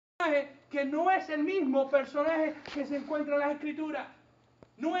que no es el mismo personaje que se encuentra en las Escrituras.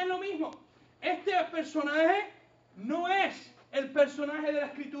 No es lo mismo. Este personaje no es el personaje de la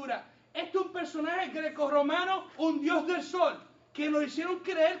Escritura. Este es un personaje grecorromano, un dios del sol, que lo hicieron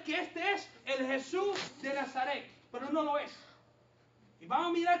creer que este es el Jesús de Nazaret, pero no lo es. Y vamos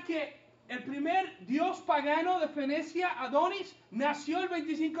a mirar que el primer dios pagano de Fenecia, Adonis, nació el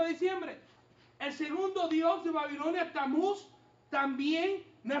 25 de diciembre. El segundo dios de Babilonia, Tamuz, también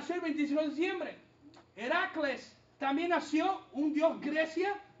nació el 25 de diciembre. Heracles también nació, un dios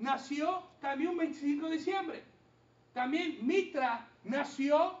Grecia, nació también un 25 de diciembre. También Mitra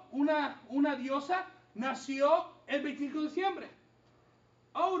nació, una diosa, nació el 25 de diciembre.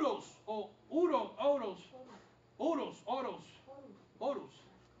 Horus,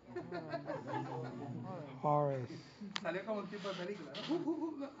 salió como un tipo de película,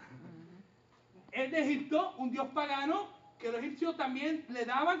 ¿no? Es de Egipto, un dios pagano, que los egipcios también le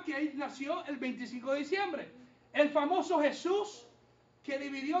daban, que él nació el 25 de diciembre. El famoso Jesús, que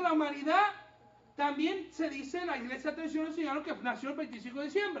dividió la humanidad, también se dice en la iglesia tradicional señor que nació el 25 de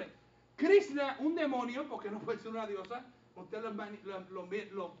diciembre. Krishna, un demonio, porque no puede ser una diosa, usted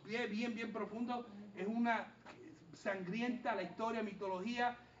lo ve bien profundo, es una sangrienta la historia,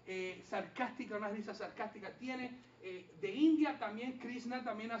 mitología, sarcástica, una risa sarcástica tiene. De India también, Krishna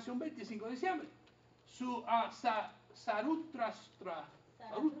también nació un 25 de diciembre.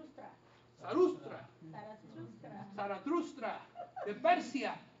 Zaratustra de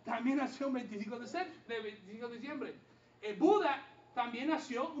Persia también nació un 25 de diciembre. Buda también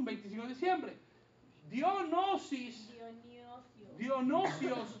nació un 25 de diciembre.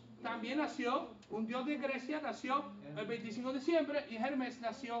 Dionisios también nació, un dios de Grecia, nació el 25 de diciembre, y Hermes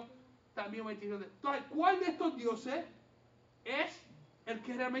nació también el 25 de diciembre. Entonces, ¿cuál de estos dioses es el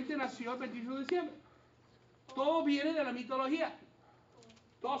que realmente nació el 25 de diciembre? Todo viene de la mitología.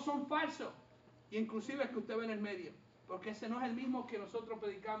 Todos son falsos. Inclusive el que usted ve en el medio. Porque ese no es el mismo que nosotros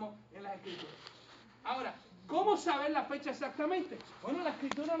predicamos en las Escrituras. Ahora, ¿cómo saber la fecha exactamente? Bueno, la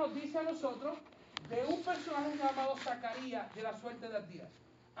Escritura nos dice a nosotros de un personaje llamado Zacarías, de la suerte de Abdías.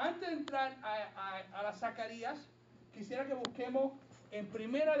 Antes de entrar a las Zacarías, quisiera que busquemos en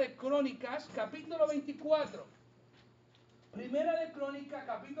Primera de Crónicas, capítulo 24. Primera de Crónicas,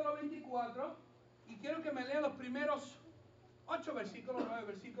 capítulo 24. Y quiero que me lean los primeros 8 versículos, 9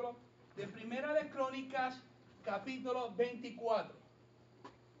 versículos de Primera de Crónicas, capítulo 24.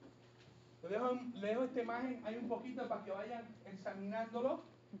 Les dejo esta imagen ahí un poquito para que vayan examinándolo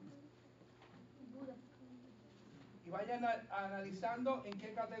y vayan analizando en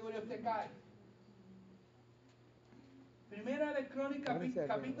qué categoría usted cae. Primera de Crónicas,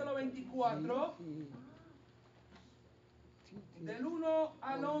 capítulo 24, del 1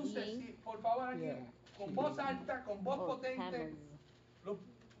 al 11, sí, por favor, aquí, con voz alta, con voz potente.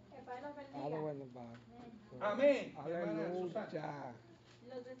 Amén. Aleluya.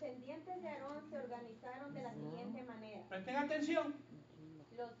 Los descendientes de Aarón se organizaron de la siguiente manera. Presten atención.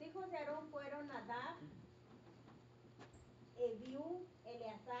 Los hijos de Aarón fueron Nadab, Abiú,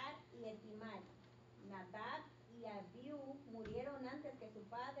 Eleazar y Itamar. Nadab y Abiú murieron antes que su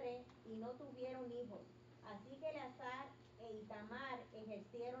padre y no tuvieron hijos. Así que Eleazar e Itamar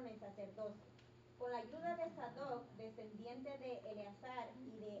ejercieron el sacerdocio. Con la ayuda de Sadoc, descendiente de Eleazar,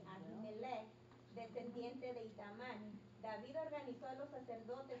 y de Ahimelech, descendiente de Itamar, David organizó a los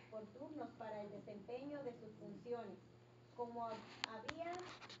sacerdotes por turnos para el desempeño de sus funciones. Como había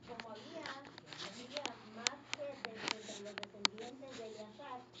más jefes entre los descendientes de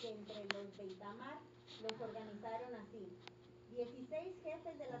Eleazar que entre los de Itamar, los organizaron así. 16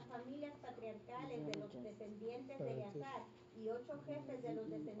 jefes de las familias patriarcales de los descendientes de Eleazar y 8 jefes de los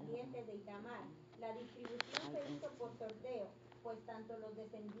descendientes de Itamar. La distribución se hizo por sorteo, pues tanto los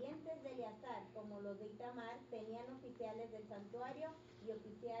descendientes de Eleazar como los de Itamar tenían oficiales del santuario y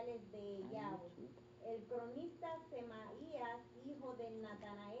oficiales de Yahweh. El cronista Semaías, hijo de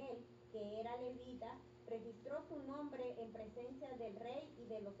Natanael, que era levita, registró su nombre en presencia del rey y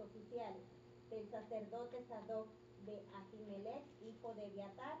de los oficiales, del sacerdote Sadoc, de Ahimelech, hijo de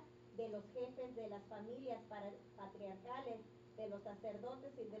Abiatar, de los jefes de las familias patriarcales, de los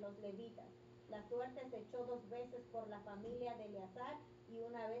sacerdotes y de los levitas. La suerte se echó 2 veces por la familia de Eleazar y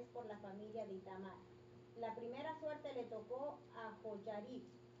 1 vez por la familia de Itamar. La primera suerte le tocó a Joyarib,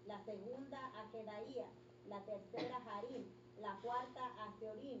 la segunda a Jedaía, la tercera a Harim, la cuarta a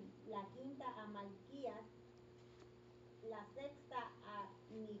Seorim, la quinta a Malquías, la sexta a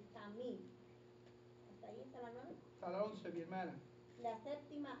Mijamim. ¿Hasta ahí está la 9? Hasta la 11, mi hermana. La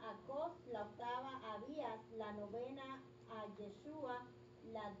séptima a Cos, la octava a Abías, la novena a Yeshua,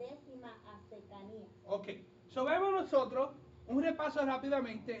 la 10ª a Secanías. Ok, so vemos nosotros un repaso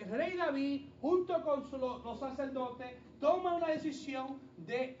rápidamente. El rey David, junto con los sacerdotes, toma una decisión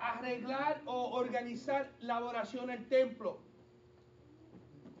de arreglar o organizar la adoración del templo.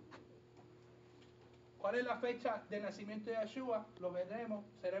 ¿Cuál es la fecha de nacimiento de Yahshua? Lo veremos,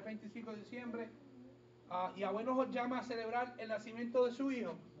 será el 25 de diciembre. Yahweh nos llama a celebrar el nacimiento de su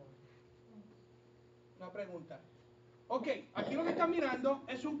hijo. Una pregunta. Ok, aquí lo que están mirando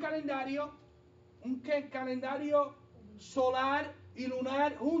es un calendario, calendario solar y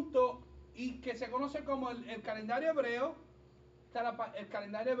lunar junto, y que se conoce como el calendario hebreo. Está el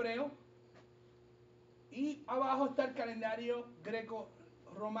calendario hebreo, y abajo está el calendario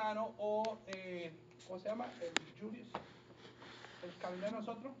greco-romano, o ¿cómo se llama? El calendario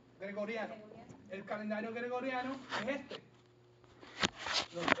nosotros, gregoriano. El calendario gregoriano es este.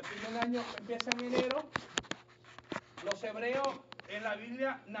 El primer año empieza en enero. Los hebreos en la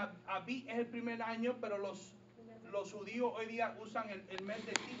Biblia, Abí es el primer año, pero los judíos hoy día usan el mes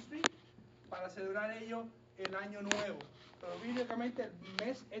de Tisri para celebrar ellos el año nuevo. Pero bíblicamente el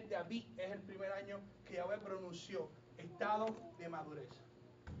mes es de Abí, es el primer año que Yahweh pronunció, estado de madurez.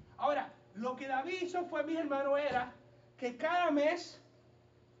 Ahora, lo que David hizo fue, mis hermanos, era que cada mes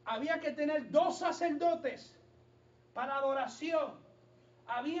había que tener 2 sacerdotes para adoración.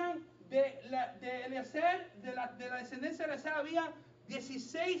 Habían de la descendencia de Eliezer, había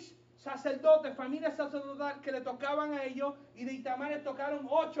 16 sacerdotes, familias sacerdotales que le tocaban a ellos, y de Itamar le tocaron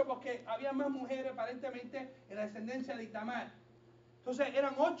 8 porque había más mujeres aparentemente en la descendencia de Itamar. Entonces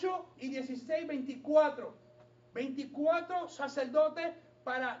eran 8 y 16, 24. 24 sacerdotes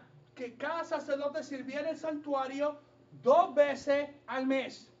para que cada sacerdote sirviera el santuario 2 veces al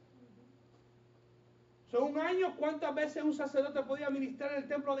mes. Son un año, ¿cuántas veces un sacerdote podía ministrar en el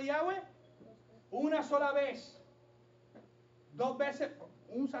templo de Yahweh? Una sola vez. 2 veces,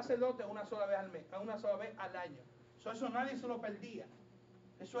 un sacerdote una sola vez al mes, una sola vez al año. Eso nadie se lo perdía.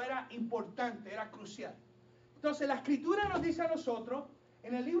 Eso era importante, era crucial. Entonces la escritura nos dice a nosotros,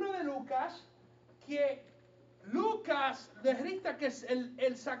 en el libro de Lucas, que Lucas registra que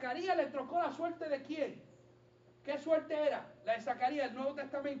el Zacarías le tocó la suerte de quién. ¿Qué suerte era? La de Zacarías, el Nuevo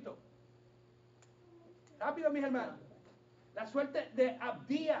Testamento. Rápido, mis hermanos. La suerte de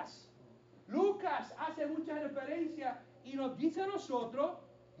Abdías. Lucas hace muchas referencias y nos dice a nosotros,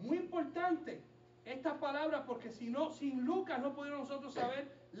 muy importante, estas palabras, porque si no, sin Lucas no podemos nosotros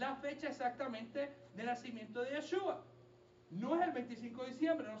saber la fecha exactamente del nacimiento de Yahshua. No es el 25 de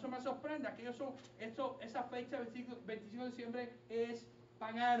diciembre, no se me sorprenda, que esa fecha, 25 de diciembre, es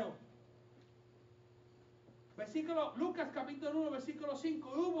pagano. Lucas capítulo 1, versículo 5.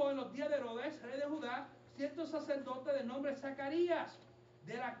 Hubo en los días de Herodes, rey de Judá, cierto sacerdote de nombre Zacarías,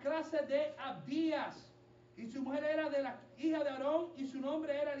 de la clase de Abdías, y su mujer era de la hija de Aarón, y su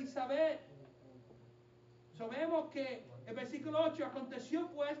nombre era Elizabeth. Vemos que el versículo 8, aconteció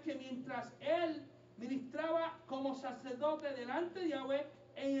pues que mientras él ministraba como sacerdote delante de Yahweh,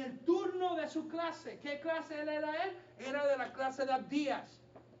 en el turno de su clase. ¿Qué clase era él? Era de la clase de Abdías.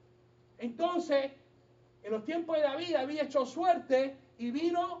 Entonces, en los tiempos de David había hecho suerte, y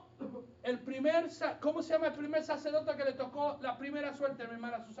vino el primer, ¿cómo se llama el primer sacerdote que le tocó la primera suerte, mi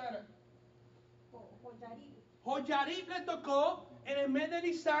hermana Susana? Joyarib le tocó en el mes de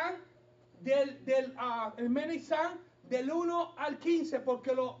Nisan, el mes de Nisan del 1 al 15, porque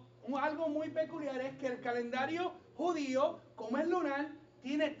algo muy peculiar es que el calendario judío, como es lunar,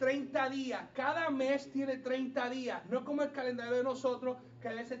 tiene 30 días. Cada mes tiene 30 días. No como el calendario de nosotros, que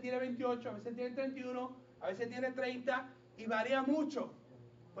a veces tiene 28, a veces tiene 31, a veces tiene 30, y varía mucho.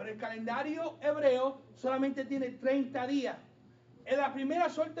 Pero el calendario hebreo solamente tiene 30 días. En la primera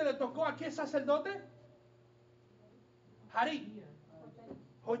suerte le tocó a qué sacerdote?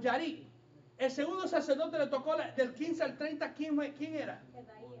 Joyarib. El segundo sacerdote le tocó del 15 al 30. ¿Quién era?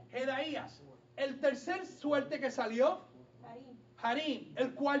 Jedaías. El tercer suerte que salió, Harim.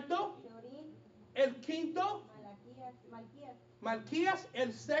 El cuarto, el quinto, Malquías.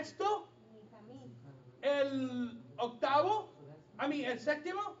 El sexto, el octavo, el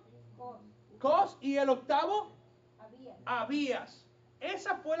séptimo, Cos, y el octavo, Abías.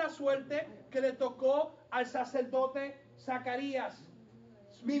 Esa fue la suerte que le tocó al sacerdote Zacarías,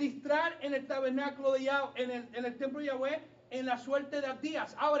 ministrar en el tabernáculo de Yahweh, en el templo de Yahweh, en la suerte de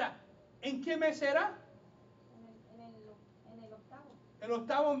Abdías. Ahora, ¿en qué mes era? En el octavo. El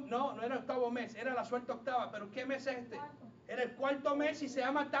octavo, no era el octavo mes, era la suerte octava. ¿Pero qué mes es este? Era el cuarto mes y se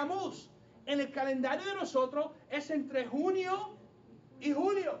llama Tamuz. En el calendario de nosotros es entre junio y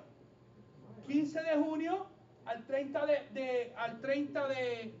julio. 15 de junio al 30 de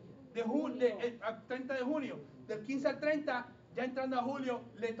junio. Del 15 al 30, ya entrando a julio,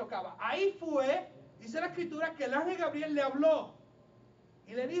 le tocaba. Ahí fue Dice la escritura que el ángel Gabriel le habló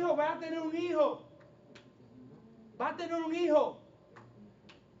y le dijo, va a tener un hijo. Va a tener un hijo.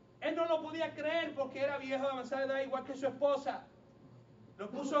 Él no lo podía creer porque era viejo de avanzada edad, igual que su esposa. Lo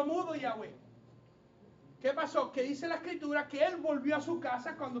puso mudo Yahweh. ¿Qué pasó? Que dice la escritura que él volvió a su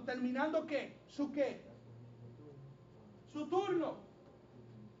casa cuando terminando ¿qué? ¿Su qué? Su turno.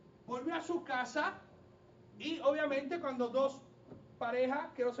 Volvió a su casa y obviamente cuando dos parejas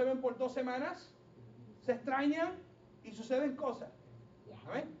que no se ven por 2 semanas se extrañan y suceden cosas.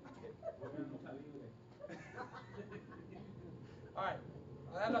 ¿Amén? A ver,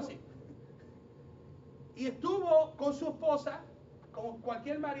 a darlo así. Y estuvo con su esposa, como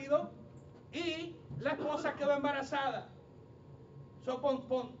cualquier marido, y la esposa quedó embarazada.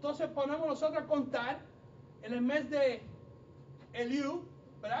 Entonces ponemos nosotros a contar en el mes de Eliú,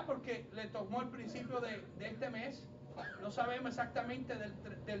 ¿verdad? Porque le tomó el principio de este mes. No sabemos exactamente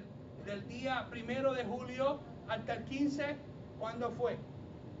del día 1 de julio hasta el 15 cuándo fue.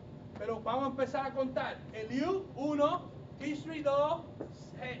 Pero vamos a empezar a contar. Eliú 1, Tishri 2,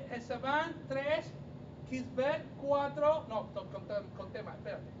 Hesabán 3, Kisbet 4, no, conté más,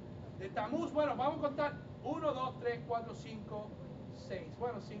 espérate. De Tamuz, bueno, vamos a contar 1, 2, 3, 4, 5, 6.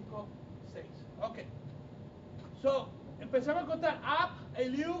 Bueno, 5, 6. Ok. So, empezamos a contar Ab,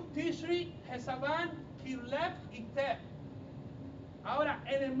 Eliú, Tishri, Hesabán, Kirleb y Teb. Ahora,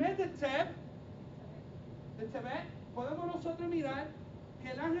 en el mes de Tebet, podemos nosotros mirar que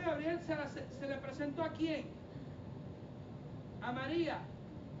el ángel Gabriel se le presentó a quién? A María.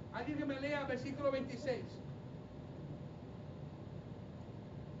 Alguien que me lea el versículo 26.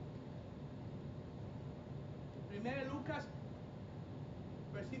 Primero Lucas,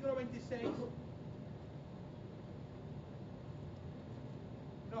 versículo 26.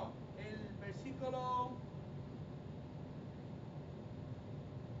 No, el versículo...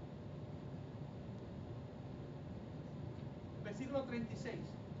 Versículo 36.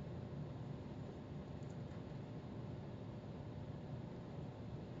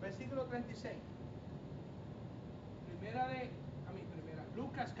 Versículo 36.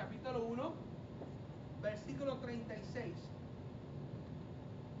 Lucas capítulo 1, versículo 36.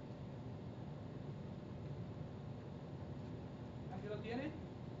 ¿Aquí lo tiene?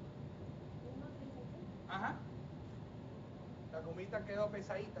 Ajá. La comida quedó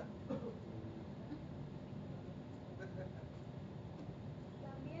pesadita.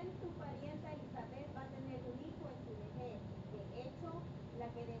 También tu parienta Elizabeth va a tener un hijo en su vejez. De hecho, la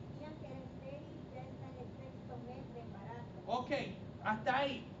que decían que era estéril ya está en el 6º mes de embarazo. Ok, hasta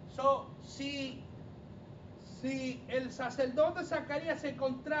ahí. So, si el sacerdote Zacarías se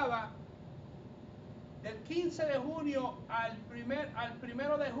encontraba del 15 de junio al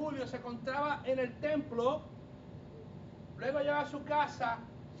 1 de julio, se encontraba en el templo, luego llegaba a su casa,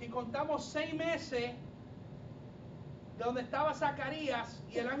 si contamos 6 meses, de donde estaba Zacarías,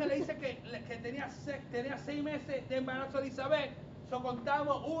 y el ángel le dice que tenía 6 meses de embarazo de Elizabeth, so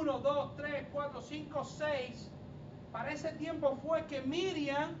contamos 1, 2, 3, 4, 5, 6. Para ese tiempo fue que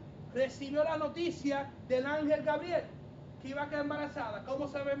Miriam recibió la noticia del ángel Gabriel que iba a quedar embarazada. ¿Cómo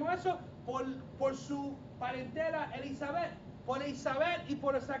sabemos eso? Por su parentela Elizabeth. Por Elizabeth y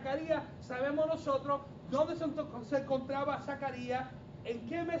por Zacarías sabemos nosotros dónde se encontraba Zacarías, en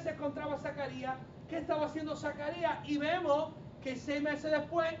qué mes se encontraba Zacarías, qué estaba haciendo Zacarías, y vemos que 6 meses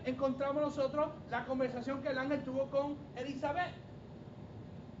después encontramos nosotros la conversación que el ángel tuvo con Elizabeth.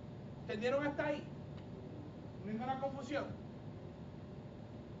 ¿Entendieron hasta ahí? Ninguna confusión.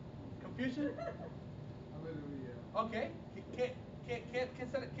 ¿Confusion? Ok. ¿Qué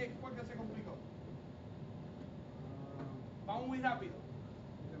fue que se complicó? Vamos muy rápido.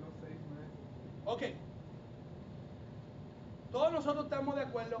 Ok. Todos nosotros estamos de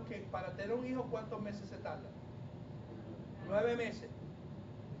acuerdo que para tener un hijo, ¿cuántos meses se tarda? 9 meses.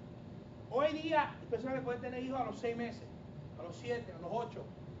 Hoy día, hay personas que pueden tener hijos a los 6 meses, a los 7, a los 8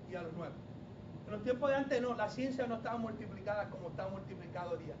 y a los 9. En los tiempos de antes no, la ciencia no estaba multiplicada como está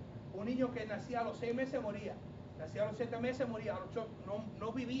multiplicado hoy día. Un niño que nacía a los 6 meses moría, nacía a los 7 meses moría, a los 8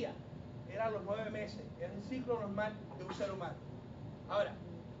 no vivía, era a los 9 meses, era el ciclo normal de un ser humano. Ahora,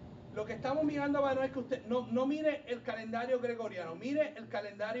 lo que estamos mirando ahora es que usted no mire el calendario gregoriano, mire el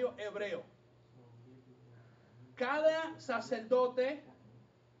calendario hebreo. Cada sacerdote,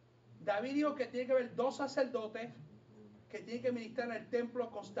 David dijo que tiene que haber 2 sacerdotes que tienen que ministrar en el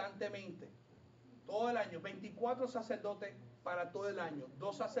templo constantemente. Todo el año, 24 sacerdotes para todo el año,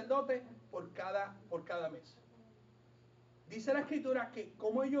 2 sacerdotes por cada mes. Dice la escritura que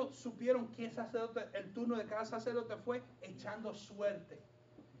como ellos supieron quién sacerdote, el turno de cada sacerdote fue echando suerte.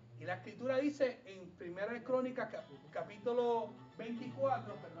 Y la escritura dice en 1 Crónicas capítulo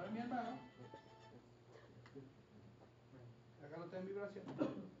 24, perdón mi hermano, acá no está en vibración.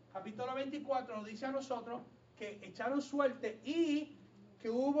 Capítulo 24 nos dice a nosotros que echaron suerte y que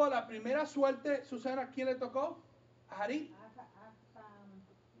hubo la primera suerte. Susana, ¿a quién le tocó? ¿A Jarí?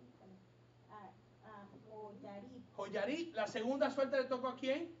 Joyarí. La segunda suerte le tocó ¿a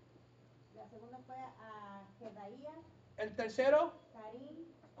quién? La segunda fue a Jedaías. El tercero. Karim.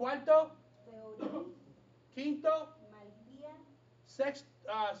 Cuarto. Seorí. Quinto. Malquías.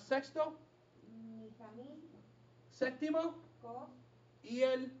 Sexto. Mijamín. Séptimo. Cos. Y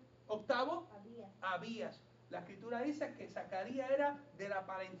el octavo. Abías. Abías. La escritura dice que Zacarías era de la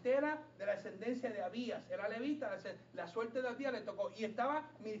parentela, de la descendencia de Abías. Era levita, la suerte de Abías le tocó. Y estaba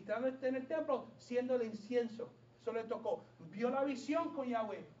ministrando en el templo, siendo el incienso. Eso le tocó. Vio la visión con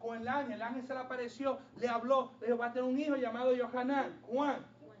Yahweh, con el ángel se le apareció, le habló, le dijo, va a tener un hijo llamado Yohanan, Juan.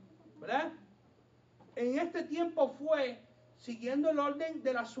 ¿Verdad? En este tiempo fue, siguiendo el orden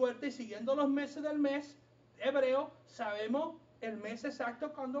de la suerte y siguiendo los meses del mes hebreo, sabemos el mes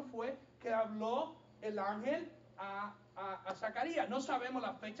exacto cuando fue que habló el ángel a Zacarías. No sabemos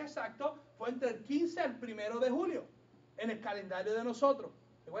la fecha exacta, fue entre el 15 al 1 de julio, en el calendario de nosotros.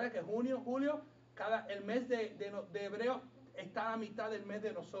 Recuerda que junio, julio, el mes de hebreo está a mitad del mes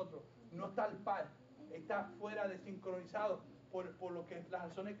de nosotros, no está al par, está fuera de sincronizado por lo que las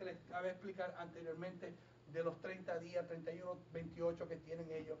razones que les acabé de explicar anteriormente de los 30 días, 31, 28 que tienen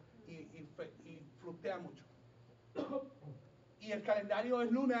ellos y fluctúa mucho. Y el calendario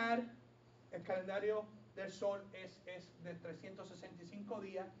es lunar, el calendario del sol es de 365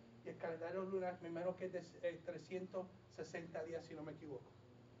 días y el calendario lunar me imagino que es de 360 días si no me equivoco.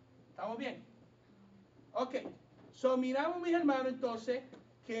 ¿Estamos bien? Ok, so miramos mis hermanos entonces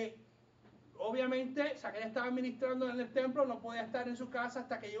que obviamente Zacarías estaba ministrando en el templo, no podía estar en su casa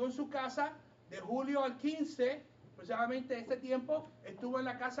hasta que llegó en su casa de julio al 15, precisamente este tiempo estuvo en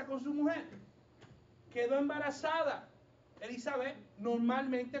la casa con su mujer, quedó embarazada. Elizabeth,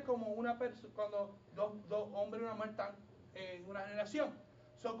 normalmente como una persona, cuando dos hombres y una mujer están en una generación.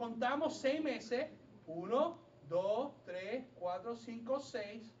 So contamos 6 meses, 1, 2, 3, 4, 5,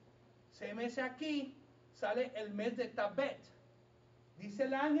 6. 6 meses aquí, sale el mes de Tabet. Dice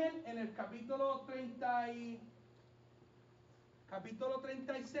el ángel en el capítulo 36,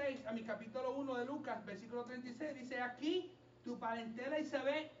 a mi capítulo 1 de Lucas, versículo 36, dice aquí, tu parentela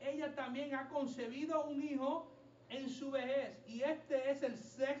Isabel, ella también ha concebido un hijo en su vejez, y este es el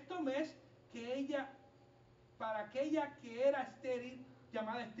 6º mes que ella, para aquella que era estéril,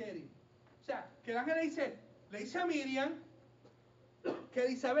 llamada estéril. O sea, que el ángel le dice a Miriam que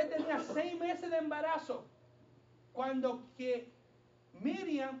Elizabeth tenía 6 meses de embarazo, cuando que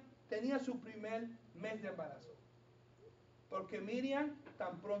Miriam tenía su primer mes de embarazo. Porque Miriam,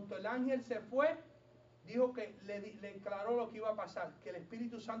 tan pronto el ángel se fue, dijo que le declaró lo que iba a pasar, que el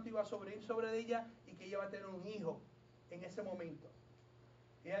Espíritu Santo iba a ir sobre ella y que ella iba a tener un hijo en ese momento.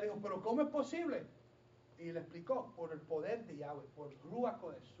 Y ella dijo, pero ¿cómo es posible? Y le explicó, por el poder de Yahweh, por Ruach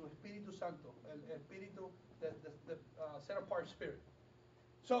Kodesh, su Espíritu Santo, el Espíritu set apart Spirit.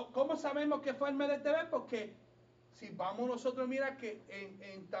 So, ¿cómo sabemos que fue el mes de Tebet? Porque si vamos nosotros, mira que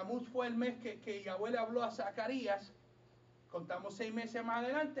en Tamuz fue el mes que Yahweh le habló a Zacarías. Contamos 6 meses más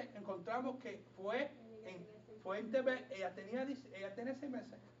adelante, encontramos que fue en Tebet. Ella tenía 6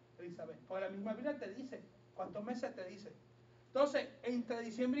 meses, Elizabeth. Porque la misma Biblia te dice, ¿cuántos meses te dice? Entonces, entre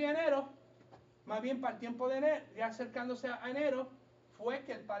diciembre y enero, más bien para el tiempo de enero, ya acercándose a enero, fue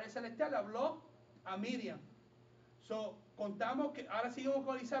que el Padre Celestial habló a Miriam. So, contamos que, ahora seguimos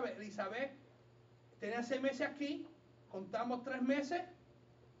con Elizabeth. Elizabeth tenía 6 meses aquí, contamos 3 meses,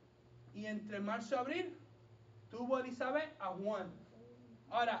 y entre marzo y abril, tuvo Elizabeth a Juan.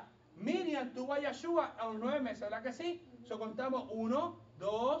 Ahora, Miriam tuvo a Yahshua a los 9 meses, ¿verdad que sí? So, contamos 1,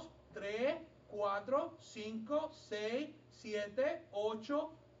 2, 3, 4, 5, 6, 7,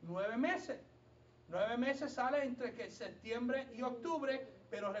 8, 9 meses. 9 meses sale entre que septiembre y octubre,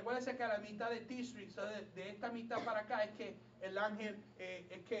 pero recuérdense que a la mitad de Tishri, so de esta mitad para acá, es que el ángel,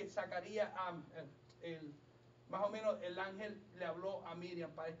 es que Zacarías, más o menos el ángel le habló a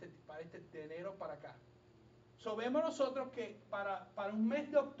Miriam para este de enero para acá. So vemos nosotros que para un mes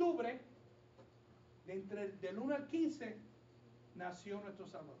de octubre, del 1 al 15, nació nuestro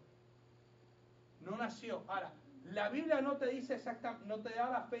Salvador. No nació. Ahora, la Biblia no te dice exactamente, no te da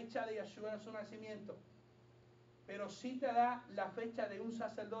la fecha de Yahshua en su nacimiento, pero sí te da la fecha de un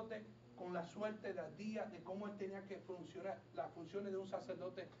sacerdote con la suerte del día, de cómo él tenía que funcionar, las funciones de un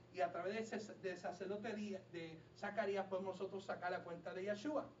sacerdote, y a través de ese sacerdote de Zacarías podemos nosotros sacar la cuenta de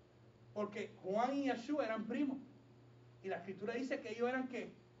Yahshua. Porque Juan y Yahshua eran primos. Y la escritura dice que ellos eran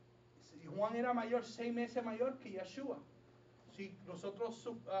que Juan era mayor, 6 meses mayor que Yahshua. Si nosotros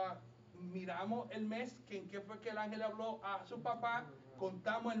miramos el mes, que en qué fue que el ángel habló a su papá,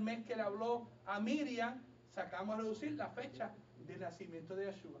 contamos el mes que le habló a Miriam, sacamos a reducir la fecha del nacimiento de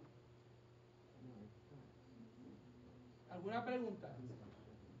Yahshua. ¿Alguna pregunta?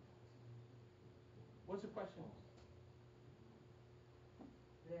 What's the question?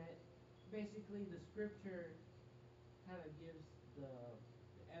 That basically the scripture kind of gives the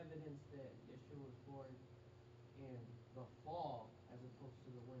evidence that Yeshua was born in the fall as opposed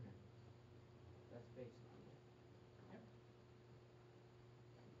to the winter. That's basically it. Yep.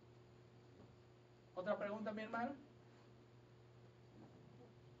 ¿Otra pregunta, mi hermano?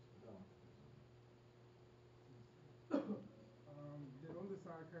 ¿De dónde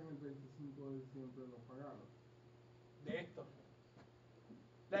sacan el 25 de diciembre los paganos? De esto.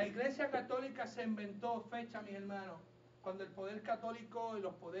 La Iglesia Católica se inventó fecha, mis hermanos, cuando el poder católico y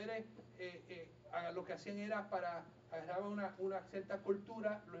los poderes lo que hacían era para agarrar una cierta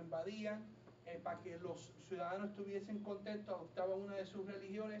cultura, lo invadían, para que los ciudadanos estuviesen contentos, adoptaban una de sus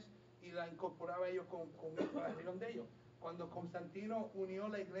religiones y la incorporaba ellos con la religión de ellos. Cuando Constantino unió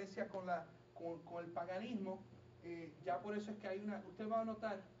la Iglesia con el paganismo, ya por eso es que hay usted va a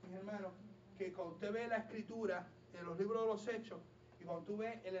notar, mis hermanos, que cuando usted ve la escritura en los libros de los Hechos, y cuando tú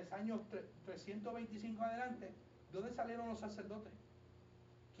ves en los años 325 adelante, ¿dónde salieron los sacerdotes?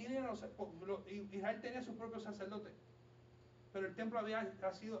 ¿Quién eran Israel tenía sus propios sacerdotes, pero el templo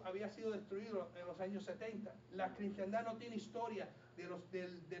había sido destruido en los años 70. La cristiandad no tiene historia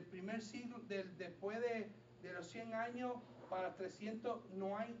del primer siglo, después de los 100 años para 300,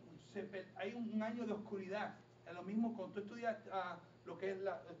 no hay un año de oscuridad. Es lo mismo cuando tú estudias lo que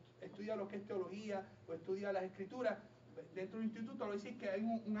es teología o estudias las escrituras. Dentro del instituto lo dicen que hay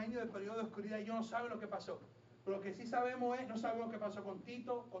un año de periodo de oscuridad y ellos no saben lo que pasó. Pero lo que sí sabemos no sabemos qué pasó con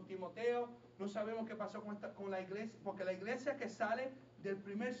Tito, con Timoteo, no sabemos qué pasó con la iglesia, porque la iglesia que sale del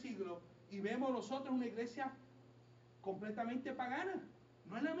primer siglo y vemos nosotros una iglesia completamente pagana.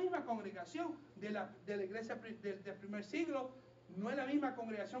 No es la misma congregación de la iglesia del primer siglo, no es la misma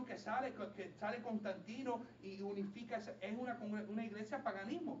congregación que sale Constantino y unifica, es una iglesia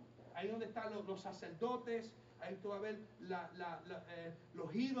paganismo. Ahí donde están los sacerdotes, ahí tú vas a ver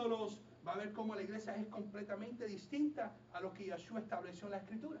los ídolos, va a ver cómo la iglesia es completamente distinta a lo que Yahshua estableció en la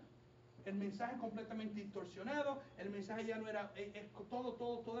escritura. El mensaje completamente distorsionado, el mensaje ya no era,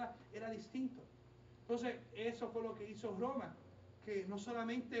 todo era distinto. Entonces, eso fue lo que hizo Roma, que no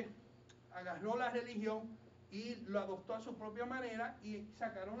solamente agarró la religión y lo adoptó a su propia manera y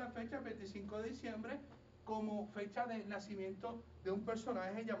sacaron la fecha del 25 de diciembre como fecha de nacimiento de un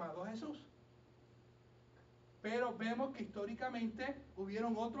personaje llamado Jesús. Pero vemos que históricamente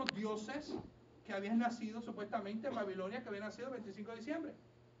hubieron otros dioses que habían nacido supuestamente en Babilonia, que habían nacido el 25 de diciembre.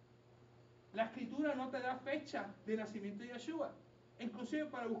 La escritura no te da fecha de nacimiento de Yahshua. Inclusive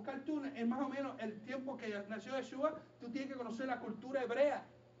para buscar tú, es más o menos el tiempo que nació Yahshua, tú tienes que conocer la cultura hebrea,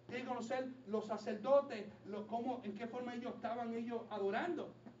 tienes que conocer los sacerdotes, en qué forma ellos estaban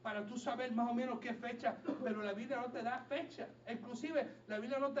adorando, para tú saber más o menos qué fecha, pero la Biblia no te da fecha. Inclusive la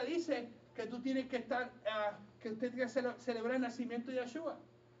Biblia no te dice que tú tienes que que usted tiene que celebrar el nacimiento de Yahshua.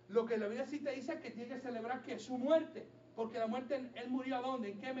 Lo que la Biblia sí te dice es que tiene que celebrar que es su muerte, porque la muerte, él murió ¿a dónde?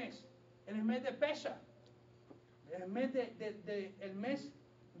 ¿En qué mes? En el mes de Pesha, el mes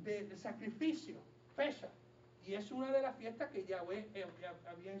de sacrificio, Pesha. Y es una de las fiestas que Yahweh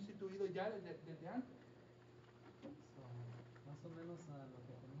había instituido ya desde antes. Más o menos lo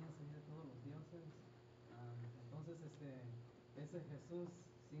que tenías ahí de todos los dioses. Entonces, ese Jesús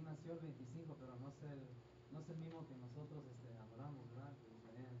sí nació el 25, pero no es el mismo que nosotros adoramos, ¿verdad?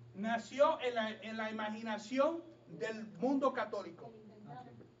 Nació en la imaginación del mundo católico.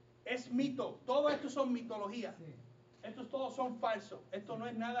 Okay. Es mito. Todo esto son mitologías. Sí. Estos todos son falsos. Esto no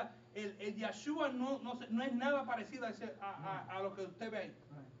es nada. El Yahshua no es nada parecido a lo que usted ve ahí.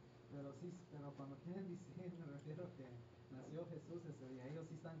 Pero cuando quieren decir, me refiero que nació Jesús ese día. Ellos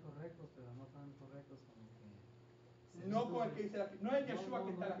sí están correctos, pero no tan correctos como que... No con el que dice la escritura. No es Yahshua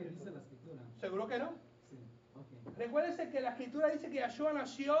que está en la dice escritura. la escritura. ¿Seguro que no? Sí, ok. Recuérdense que la escritura dice que Yahshua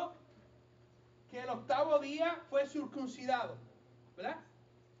nació, que el 8º día fue circuncidado, ¿verdad?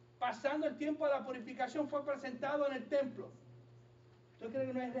 Pasando el tiempo de la purificación fue presentado en el templo. ¿Tú crees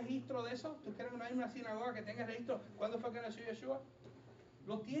que no hay registro de eso? ¿Tú crees que no hay una sinagoga que tenga registro? ¿Cuándo fue que nació Yahshua?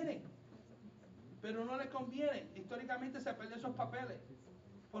 Lo tienen, pero no le conviene. Históricamente se perdió esos papeles,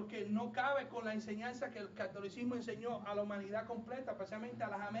 porque no cabe con la enseñanza que el catolicismo enseñó a la humanidad completa, especialmente a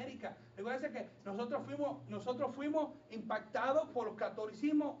las Américas. Recuerden que nosotros fuimos impactados por el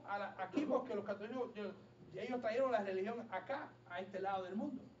catolicismo aquí, porque los católicos, ellos trajeron la religión acá, a este lado del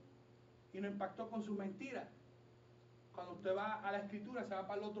mundo, y nos impactó con sus mentiras. Cuando usted va a la escritura, se va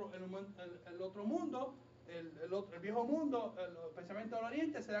para el otro mundo, el viejo mundo, especialmente el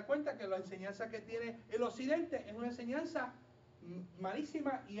oriente, se da cuenta que la enseñanza que tiene el occidente es una enseñanza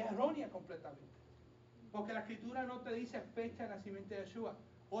malísima y errónea completamente. Porque la escritura no te dice fecha de nacimiento de Yahshua.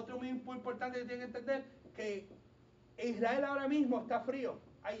 Otro muy importante que tienen que entender, que Israel ahora mismo está frío,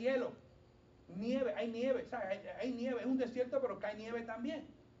 hay hielo, nieve, hay nieve, ¿sabes? Hay nieve, es un desierto, pero cae nieve también.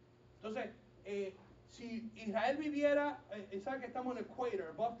 Entonces, si Israel viviera, sabe que estamos en el equator,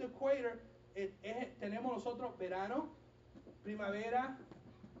 above the equator, tenemos nosotros verano, primavera,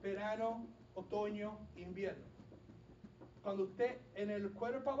 verano, otoño, invierno. Cuando usted en el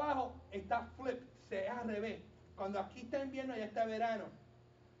equator para abajo está flip, se es al revés. Cuando aquí está invierno, ya está verano.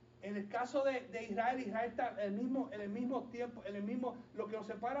 En el caso de Israel, Israel está en el mismo tiempo, lo que nos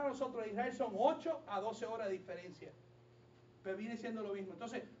separa a nosotros de Israel son 8 a 12 horas de diferencia. Pero viene siendo lo mismo.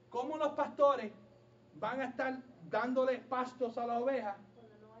 Entonces, ¿cómo los pastores van a estar dándole pastos a las ovejas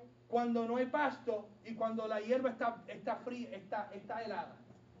cuando no hay pasto y cuando la hierba está fría, está helada?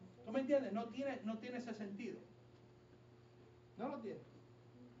 ¿Tú me entiendes? No tiene ese sentido. No lo tiene.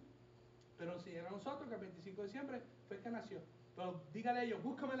 Pero si era nosotros que el 25 de diciembre fue que nació. Pero dígale a ellos,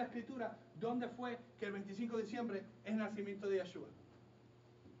 búscame en la escritura dónde fue que el 25 de diciembre es el nacimiento de Yahshua.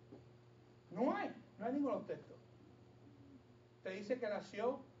 No hay ninguno texto. Te dice que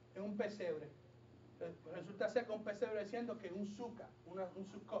nació en un pesebre. Resulta ser que un pesebre diciendo que un sukkot, un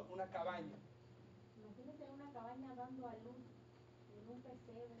Sukkot, una cabaña. Imagínese una cabaña dando a luz en un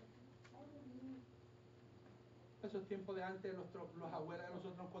pesebre. Ay, Dios mío. Esos tiempos de antes, los abuelos de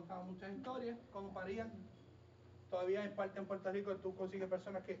nosotros nos contaban muchas historias, cómo parían. Todavía en parte en Puerto Rico tú consigues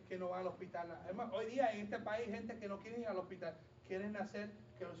personas que no van al hospital. Además, hoy día en este país hay gente que no quiere ir al hospital, quieren nacer,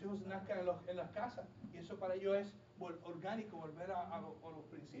 que los hijos nazcan en las casas. Y eso para ellos es orgánico, volver a los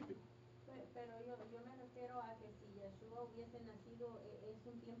principios. Pero yo me refiero a que si Yahshua hubiese nacido, es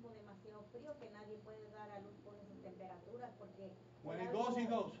un tiempo demasiado frío que nadie puede dar a luz por esas temperaturas, porque When it goes, it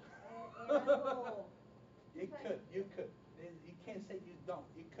goes. You could. You can't say you don't.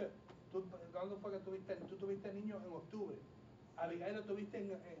 You could. ¿Cuándo fue que tú tuviste niño en octubre? Abigail lo tuviste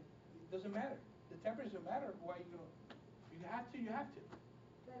it doesn't matter. The temperature doesn't matter. Why you have to, you have to.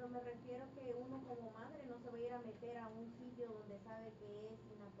 Pero me refiero que uno como madre no se va a ir a meter a un sitio donde sabe que es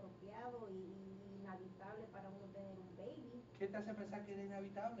inapropiado y inhabitable para uno tener un baby. ¿Qué te hace pensar que era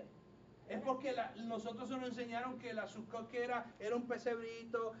inhabitable? Es porque nosotros nos enseñaron que la Sukkot que era un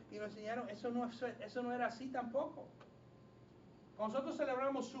pesebrito y nos enseñaron, eso no era así tampoco. Cuando nosotros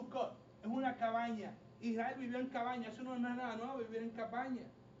celebramos Sukkot, es una cabaña. Israel vivió en cabaña, eso no es nada nuevo, vivir en cabaña.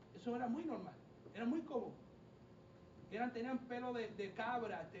 Eso era muy normal, era muy común. Tenían pelo de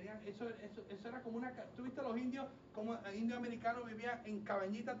cabra, eso era como una... ¿Tú viste los indios, como indios americanos vivían en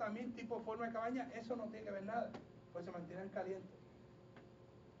cabañita también, tipo forma de cabaña? Eso no tiene que ver nada, pues se mantenían calientes.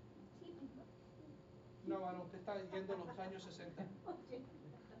 No, bueno, usted está yendo los años 60.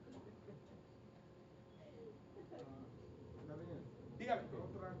 Dígame.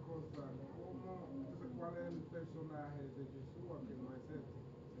 Otra cosa, entonces, ¿cuál es el personaje de Yahshua que no es este,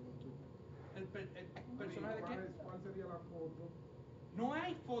 según tú? ¿El personaje de qué? ¿Cuál sería la foto? No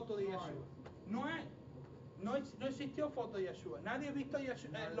hay foto de Yahshua. No hay. No existió foto de Yahshua. Nadie ha visto a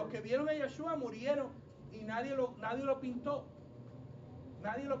Yahshua. Los que vieron a Yahshua murieron y nadie lo pintó.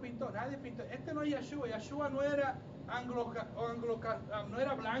 Nadie lo pintó, nadie pintó. Este no es Yahshua. Yahshua no era no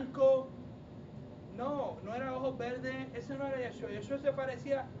era blanco. No era ojos verdes. Ese no era Yahshua. Yahshua se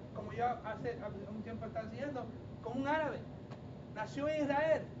parecía, como yo hace un tiempo estaba diciendo, como un árabe. Nació en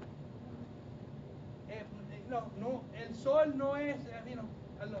Israel. El sol no es,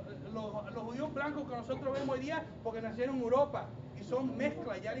 los judíos blancos que nosotros vemos hoy día, porque nacieron en Europa y son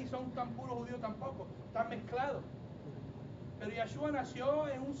mezclas, ya ni son tan puros judíos tampoco, están mezclados. Pero Yahshua nació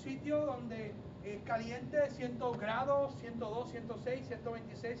en un sitio donde caliente 100 grados, 102, 106,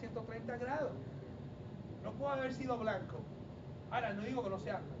 126, 130 grados. No puede haber sido blanco. Ahora, no digo que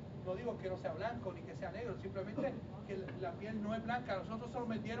no sea blanco ni que sea negro, simplemente que la piel no es blanca. Nosotros solo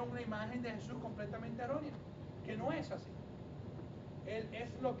metieron una imagen de Jesús completamente errónea, que no es así. Él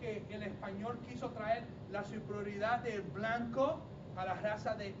es lo que el español quiso traer, la superioridad del blanco a la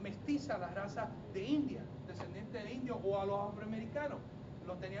raza de mestiza, a la raza de India, descendiente de indios o a los afroamericanos.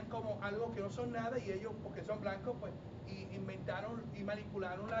 Lo tenían como algo que no son nada y ellos, porque son blancos, pues inventaron y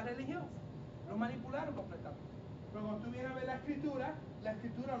manipularon la religión. Lo manipularon completamente. Pero cuando tú vienes a ver la escritura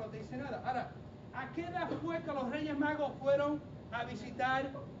no te dice nada. Ahora, ¿a qué edad fue que los Reyes Magos fueron a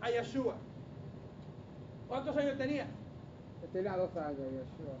visitar a Yahshua? ¿Cuántos años tenía? Tenía 2 años,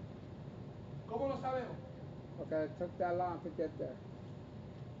 Yahshua. ¿Cómo lo sabemos? Porque it took that long to get there.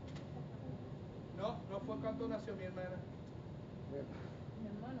 No, no fue cuando nació mi hermana. Mi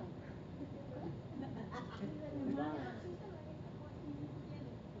hermano.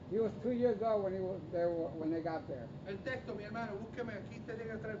 He was 2 years old when he was there when they got there. El texto, mi hermano, búsqueme. Aquí usted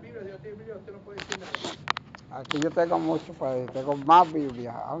tiene que traer Biblia. Dios tiene Biblia, usted no puede decir nada. Aquí yo tengo mucho país, tengo más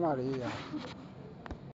Biblia, a María.